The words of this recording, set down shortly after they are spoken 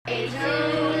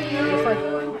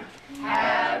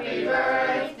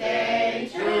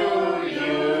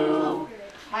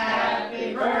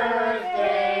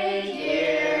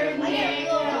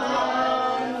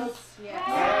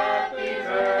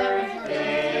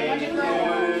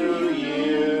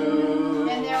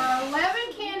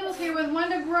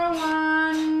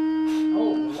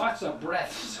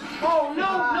breaths. Oh,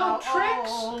 no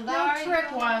tricks? No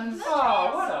trick ones.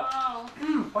 Oh, what a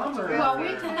bummer. Well, we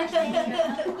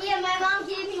Yeah, my mom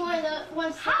gave me one of the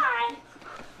ones. Hi.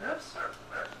 Oops.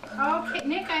 Okay,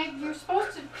 Nick, you're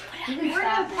supposed to. Where did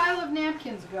the pile of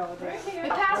napkins go there? We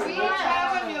passed We one. each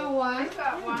have a new one.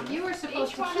 You were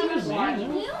supposed to keep one.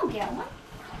 You don't get one.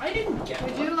 I didn't get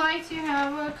Would one. you like to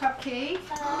have a cupcake?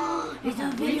 It's a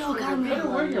video Better camera.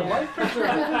 wear your life preserver.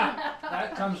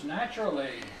 That comes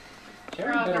naturally.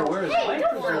 Terry better wear his Hey, life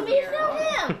don't film me,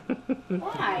 preserver. film him.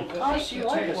 Why? Oh, she'll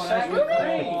take a second to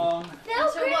go along Film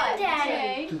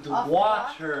Granddaddy. to the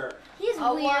water. He's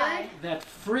weird. That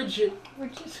frigid.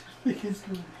 Weird.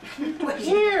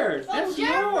 Weird. That's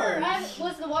yours.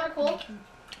 Was the water cold?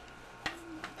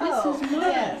 This is mine.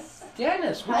 Yes.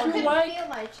 Dennis, I would you couldn't like? feel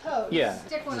my toes. Yeah.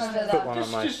 Stick one Just under put that. one on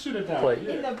my Just sit it down. plate.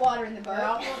 In the water in the Here,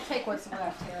 boat. we'll take what's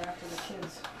left here after the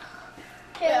kids.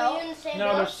 Are you in the same No,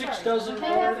 boat? there's 6 dozen Can I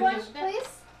have one, more. please?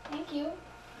 Thank you.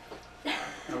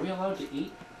 Are we allowed to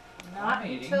eat? Not I'm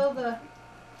eating. until the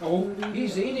Oh,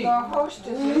 he's eating.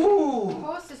 hostess. Ooh.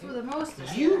 hostess with the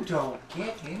mostest. You don't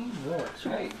get any more.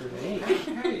 Hey,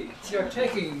 hey, you're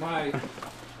taking my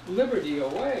liberty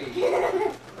away.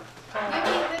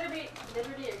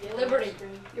 Liberty.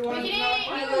 You want to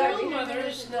Hello, Mother.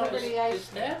 Is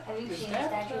that? Have you Is seen that?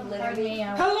 Statue of Pardon Liberty? me,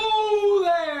 Hello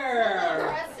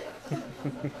there.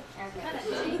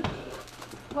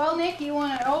 Well, Nick, you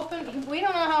want to open? We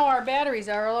don't know how our batteries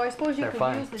are, although I suppose you They're could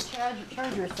fine. use the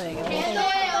charger thing. Can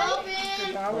I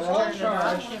open? We're all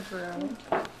charged.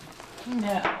 No.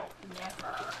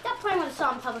 That point when I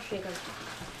saw in public speakers.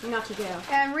 Not to go.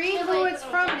 And read who it's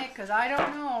from, Nick, because I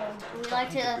don't know. We like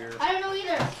to. I don't know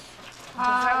either. Does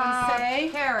that one say?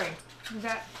 Terry. Is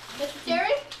that Mr.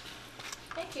 Terry?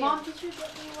 Thank you. Mom, did you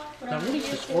get me one? Now, what is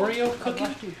this, Oreo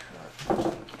cookie?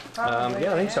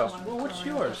 Yeah, I think so. Well, what's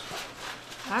yours?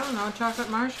 I don't know, chocolate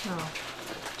marshmallow.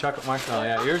 Chocolate marshmallow,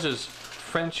 yeah. Yours is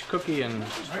French cookie and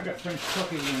I got French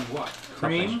cookie and what?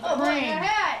 Cream? Oh, boy, your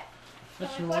hat.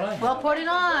 That's what I Well, put it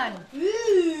on.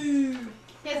 Ooh.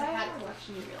 He has a hat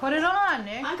collection. Put it on,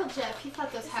 Nick. Uncle Jeff, he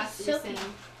thought those hats that you silky. sent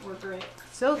were great. A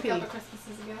Silky. couple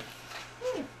Christmases ago.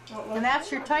 And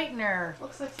that's your tightener.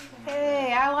 Looks like something.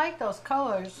 Hey, I like those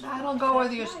colors. That'll go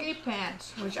with your ski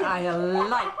pants, which I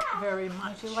like very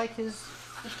much. You like his?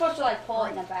 You're supposed to like pull it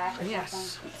in the back or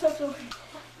Yes. something.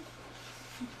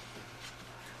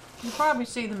 You probably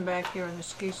see them back here in the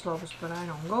ski slopes, but I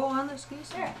don't go on the ski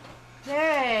slopes.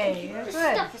 Hey, you're This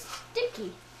good. stuff is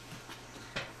sticky.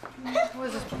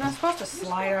 Was it not supposed to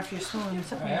slide off your spoon?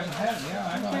 I haven't had it,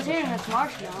 yeah, I know. Considering it's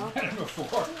marshmallow. I've had it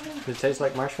before. does it taste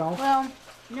like marshmallow? Well,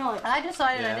 No, it's I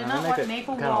decided Yeah, I did they not make want it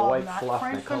maple kinda white walnut, fluff,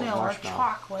 French they call it vanilla, marshmallow.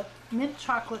 chocolate, mint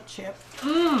chocolate chip.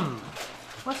 Mmm.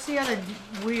 What's the other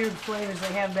weird flavors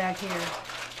they have back here?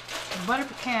 Butter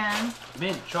pecan.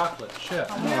 Mint chocolate chip.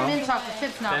 Mint chocolate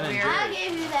chip's not Ben and weird. I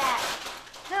gave you that.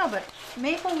 No, but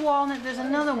maple walnut. There's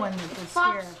another one that's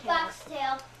here.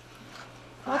 Foxtail.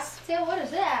 Foxtail, what is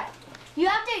that? You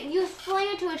have to fling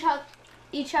it to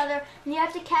each other, and you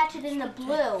have to catch it in the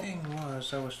blue. thing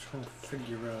was, I was trying to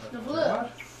figure out. The blue.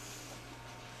 What?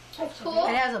 That's cool.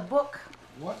 It has a book.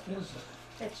 What is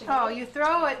it? Oh, you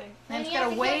throw it, and And it's you got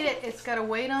have a to weight. catch It's got a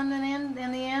weight on the end.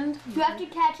 In the end. You have to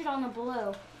catch it on the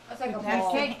blue. That's like a You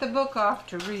ball. take the book off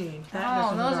to read. That Oh,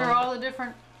 doesn't those go. are all the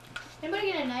different.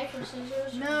 Anybody get a knife or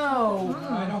scissors? No,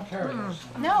 I don't carry this.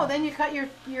 no. Then you cut your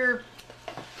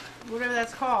whatever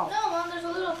that's called. No, Mom, there's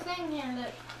a little thing here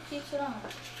that keeps it on.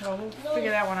 Well, we'll figure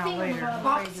that one out later.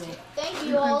 Foxtail. Thank you,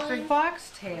 Big Olin.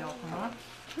 foxtail, huh?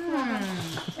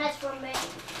 That's for me.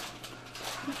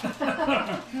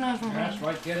 That's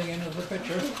right, getting into the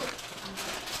picture.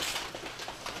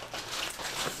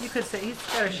 You could say he's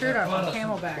got a shirt on from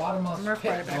Camelback. Murph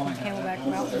brought it back from Camelback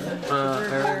Mountains. in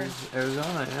River.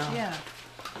 Arizona, yeah. Yeah.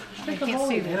 You can't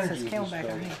see that. It says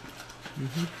Camelback on here.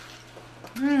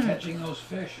 Catching those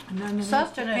fish. And then the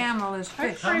Sustenance. camel is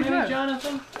That's fish. How pretty many, good.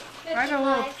 Jonathan? I got a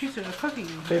little piece of the cookie.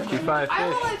 55 I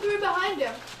fish. only threw behind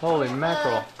him. Holy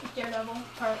mackerel. Daredevil.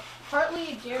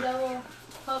 Partly daredevil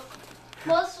hook.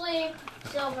 Mostly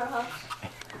silver hooks.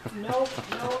 Nope,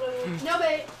 no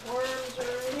bait. Worms or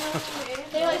anything.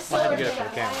 They like Why'd silver you get it bait. for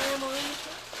the camera?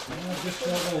 Just a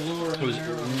little lure It was in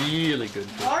there. really good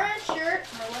fish. Orange shirt or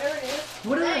whatever it is.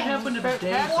 Whatever happened to the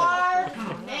days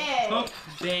of Nay. hook,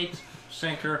 bait,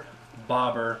 sinker,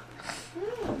 bobber,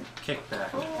 kickback?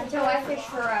 Until I fish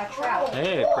for trout.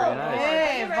 Hey, pretty nice.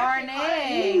 Hey,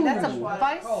 Varney. That's a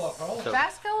Colorful.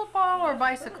 basketball or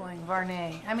bicycling,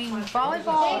 Varney? I mean,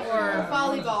 volleyball or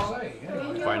Volleyball. Say,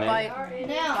 hey, Barney.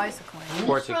 Now, bicycling?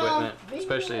 Sports equipment,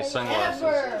 especially sunglasses.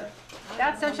 Ever.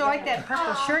 That's don't you like that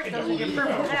purple shirt goes with your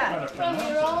purple hat? From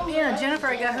your own. Yeah, Jennifer,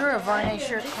 I got her a Varney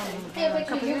shirt from Yeah, a but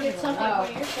couple you years get ago. something Wow.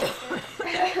 for your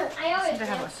sister. I always To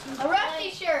have get us. A Rusty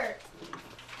shirt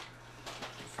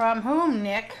From whom,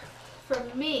 Nick?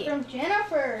 from me. from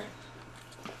Jennifer.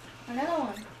 Another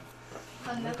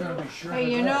one. Another one.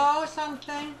 Hey, you know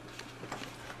something?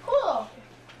 Cool.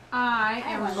 I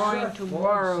am going to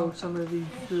borrow some of these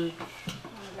shirts.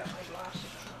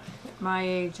 At my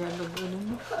age, I look good in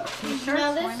them. T-shirts?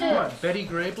 Now Why this not? What, Betty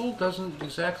Grable doesn't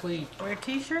exactly Wear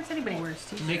T-shirts? Anybody wears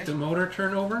T-shirts? make the motor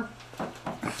turn over?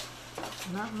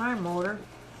 Not my motor.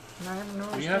 And I haven't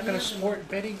noticed You're not gonna any support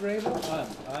Betty Grable?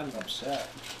 I'm upset.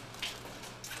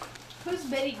 Who's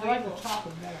Betty I like the Grable? top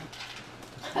of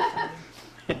that.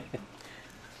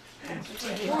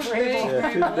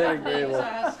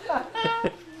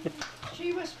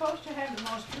 She was supposed to have the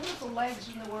most beautiful legs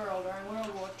in the world during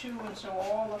World War II, and so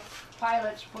all the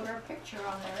pilots put her picture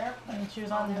on their airplanes, And she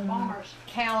was on their on bombers.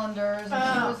 calendars.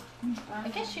 And she was, I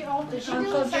guess she altered. She did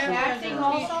some acting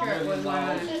also.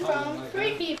 This is from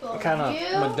three people. Kind of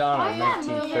You. Madonna, Oh, yeah, moving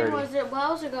 1930. was it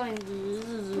Wells are going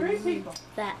Three people.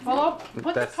 that. Well,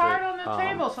 put the That's card it, on the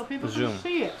table so people Zoom. can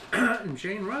see it. And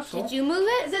Jane Russell. Did you move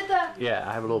it? Is it the, Yeah,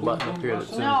 I have a little button up here that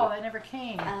zooms No, it. they never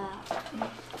came.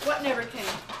 what never came?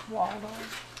 Waldo.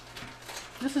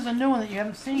 This is a new one that you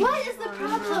haven't seen. What is the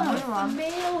problem with the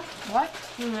mail? What?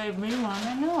 You gave me one.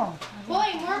 I know.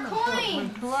 Boy, more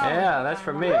coins. Yeah, that's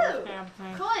for me. Damn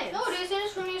thing. Coins. No, it isn't.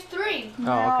 It's from these three.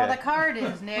 No, okay. the card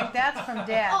is, Nick. That's from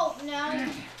Dad. Oh, now.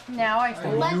 Now I see.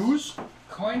 Let's- News?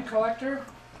 Coin collector?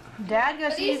 Dad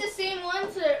goes Are these the same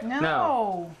ones that? No.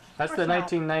 No. That's the Of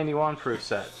course not. 1991 proof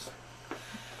set.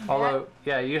 Although,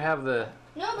 yeah, you have the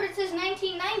No, but it says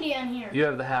 1990 on here. you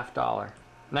have the $50.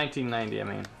 1990, I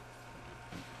mean.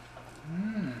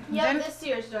 Yeah, Then- this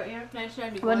year's, don't you?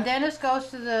 1991. When Dennis goes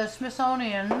to the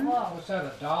Smithsonian in What's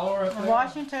that, $1 up there?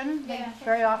 Washington, he Yeah.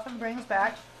 very often brings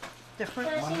back different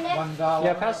 $1.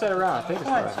 Yeah, pass that around. I think it's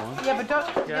the right coins. one. Yeah, but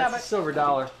don't. Yeah, Yeah, it's a but silver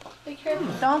dollar. Be careful.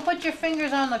 don't put your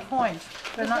fingers on the coins.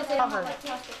 They're not Because they don't covered. have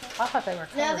plastic. I thought they were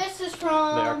Now covered. this is They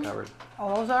are from. covered.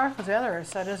 Oh, those are? Because the other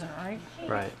set isn't, right?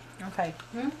 Right. Okay.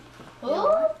 Ooh,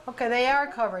 Okay, they are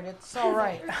covered. It's all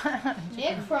right.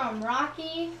 Nick from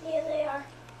Rocky. Yeah, they are.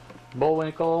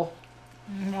 Bullwinkle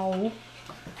No.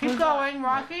 Keep going,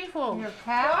 Rocky. Whoa. Your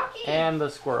cat? Rocky. and the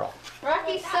squirrel.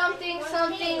 Rocky something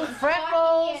something.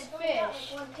 Freckles. Rocky and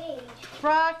fish.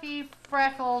 Rocky,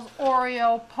 Freckles,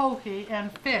 Oreo, Pokey,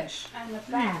 and Fish. And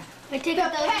the back. I take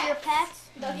it those are your pets.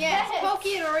 Yes,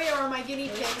 Pokey and Oreo are my guinea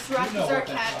pigs. Rocky's our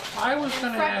cat. I was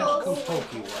gonna ask who Freckles.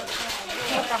 Pokey was.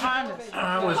 Pocahontas.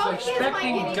 I was Pokey is my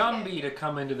expecting guinea pig. Gumby to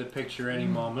come into the picture any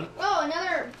moment. Oh,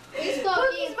 another. He's called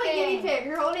Pokey's my guinea pig.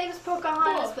 Her whole name is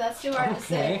Pocahontas, but that's too hard to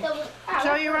say. Okay.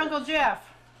 Show your Uncle Jeff.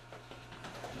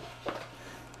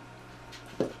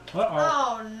 Uh-oh.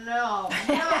 Oh no. No,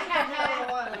 I have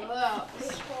another one of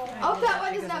those. Oh, that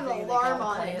one doesn't have an alarm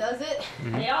on it, does it?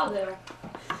 They all do.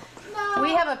 No.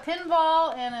 We have a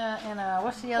pinball and a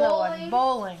what's the other one?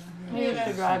 Bowling. They used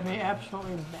to drive me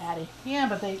absolutely batty. Yeah,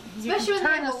 but you Especially can when they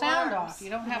turn the have sound alarms. off. You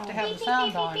don't have to have Beep, the beep,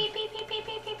 sound beep, on. beep, beep, beep, beep,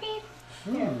 beep, beep,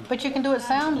 beep. But you can do it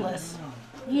soundless.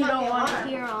 You don't want to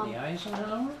hear The them.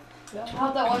 Eisenhower? I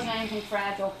hope that wasn't anything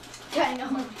fragile. I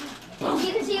know.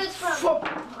 You can see who it's from.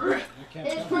 I can't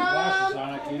It's tell my glasses from- on,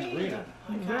 I can't read it.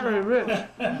 Very rich.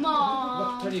 Looks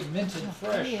Mom. pretty minted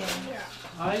fresh.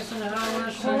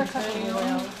 Eisenhower,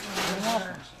 Centennial.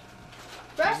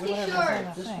 Rusty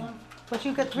shorts. This one? But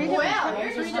you get three different Wow,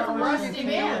 colors. yours is from Rusty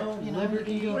Man.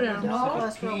 Liberty. Oh,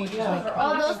 those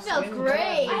smell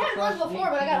great. I had one before,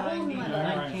 but I got holes in my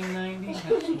leg. 1990,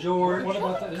 that's George. What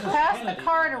about this? Pass the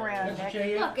card around, That's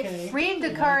Nick. Look, it's JFK. Read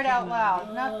the card out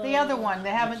loud, not the other one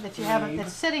that you haven't,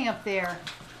 that's sitting up there.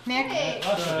 Nick? Hey,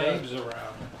 Lots of babes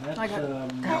around. I got that one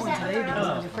today because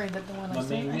I was afraid that the one I My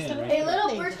said. main I said, man, a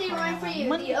little birthday rhyme for you.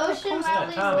 The ocean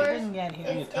loudly Tommy. roars. didn't get here.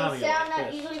 It's a Tommy sound like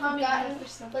not this. easily forgotten,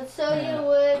 but so you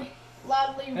would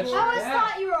loudly That's roar. I always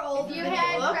thought you were old. If you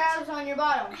had crabs on your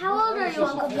bottom. How old are you,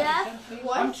 Uncle Jeff?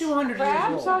 I'm 200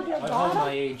 years old. I hold my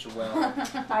age well.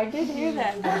 I did hear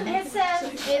that. It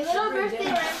says a little birthday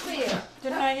rhyme for you.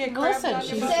 Didn't I get crabs Listen, on she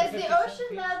your It butt? says the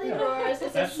ocean loudly roars.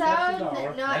 It's a sound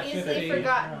that not easily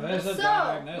forgotten. There's a So,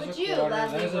 dime, there's would a you quarter,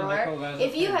 loudly there's a roar nickel, there's a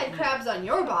if you penny. had crabs on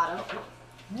your bottom?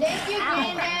 Thank you,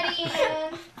 Granddaddy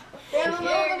and Grandma.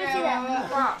 Let me see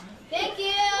that. Thank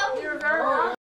you. You're very